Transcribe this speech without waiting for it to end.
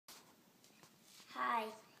Hi,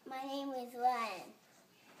 my name is Ryan.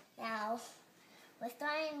 Now, we're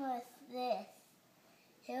starting with this.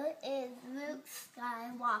 Here is Luke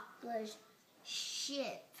Skywalker's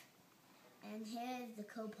ship. And here is the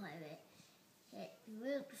co-pilot. It's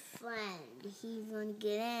Luke's friend. He's going to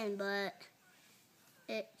get in, but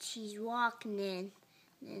she's walking in.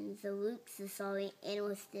 And so Luke's just already in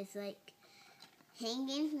with this,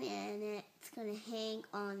 hanging, and it's going to hang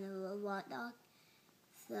on the robot dog.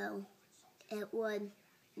 So it would,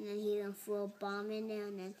 and then he's going to throw a bomb in there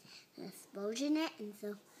and then an explosion it, and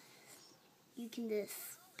so you can just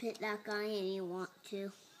put that guy in if you want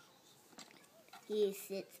to. He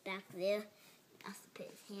sits back there, has to put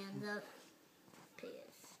his hands up, put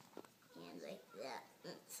his hands like that,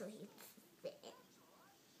 and so he's sitting.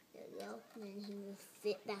 There we go, and then he will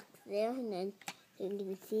sit back there, and then you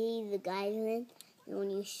can see the guys in, and when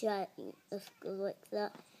you shut, you just go like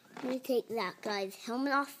that. I'm going to take that guy's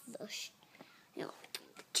helmet off,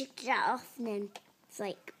 take that off, and then it's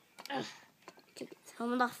like, take his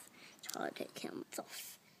helmet off, it's hard to take helmets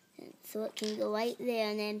off. And so it can go right there,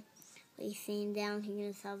 and then when he's sitting down, he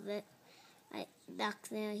can just have it right back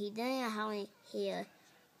there. He doesn't have any hair.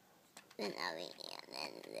 Then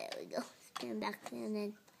there we go. Spin back there,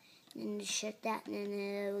 and then just shut that, and then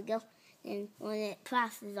there we go. And when it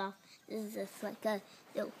passes off, this is just like a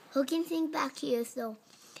little hooking thing back here, so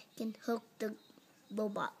you can hook the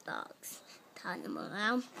robot dogs, tie them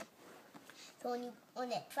around. So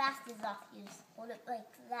when it passes off, you just hold it like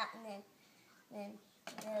that, and then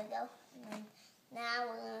there we go. And then now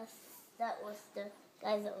we're gonna start with the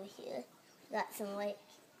guys over here. We got some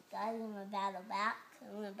guys in the battle back.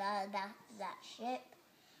 I'm gonna battle back to that ship,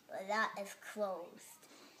 but that is closed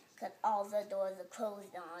because all the doors are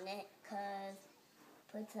closed on it. Because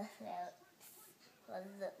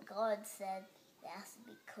the guard said it has to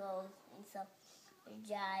be closed, and so the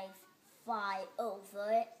guys fly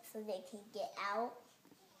over it so they can get out.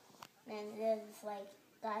 And there's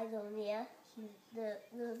guys over there.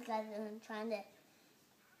 Those guys are trying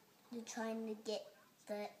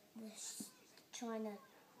to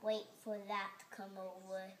wait for that to come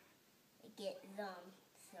over and get them.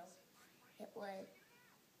 So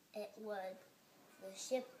the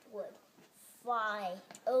ship would fly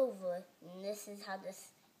over, and this is how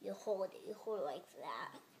you hold it. You hold it like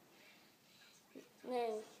that.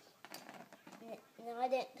 Now I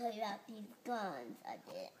didn't tell you about these guns. I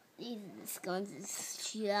did. These are the guns that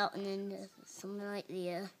shoot out, and then there's something right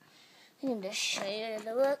there. I can just show you a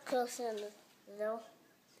little closer, and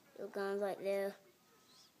the guns right there.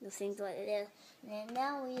 The things right there. And then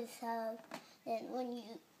now we just have, and when you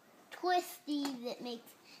twist these, it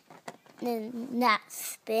makes, then that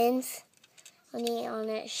spins. When you're on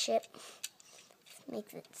that ship, it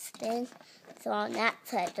makes it spin. So on that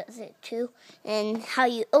side does it too. And how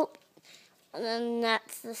you and then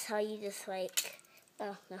that's just how you just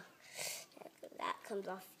oh no, that comes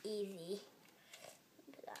off easy.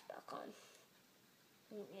 Put that back on.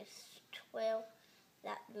 And just twirl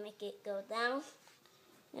that to make it go down.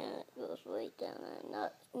 And it goes right down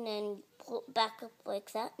and then you pull it back up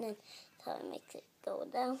like that, and then that's how it makes it go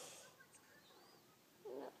down.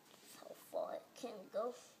 And that's how far it can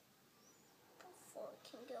go. There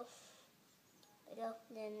we go.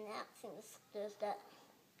 Then that thing does that.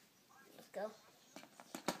 Let's go.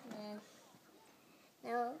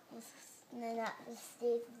 And then that just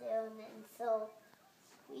stays there, and then so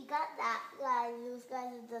we got that guy. Those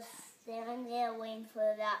guys are just standing there waiting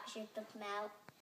for that ship to come out.